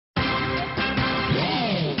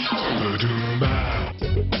From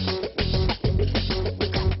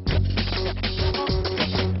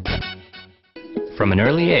an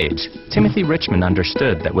early age, Timothy Richman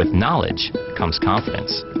understood that with knowledge comes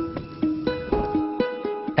confidence.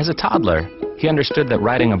 As a toddler, he understood that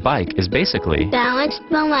riding a bike is basically balance,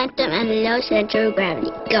 momentum, and low center of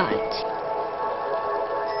gravity. Got it.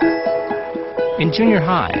 In junior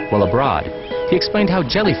high, while abroad, he explained how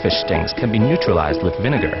jellyfish stings can be neutralized with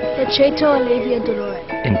vinegar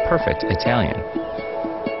in perfect Italian.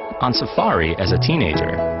 On safari as a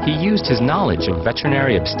teenager, he used his knowledge of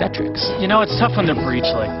veterinary obstetrics. You know, it's tough under breech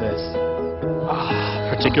like this.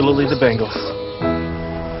 Particularly the Bengals.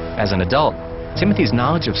 As an adult, Timothy's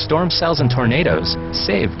knowledge of storm cells and tornadoes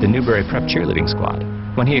saved the Newbury Prep cheerleading squad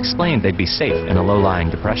when he explained they'd be safe in a low-lying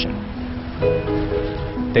depression.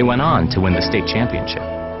 They went on to win the state championship.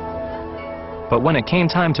 But when it came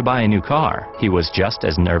time to buy a new car, he was just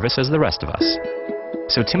as nervous as the rest of us.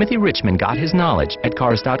 So Timothy Richman got his knowledge at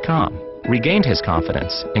Cars.com, regained his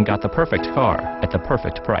confidence, and got the perfect car at the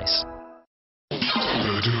perfect price.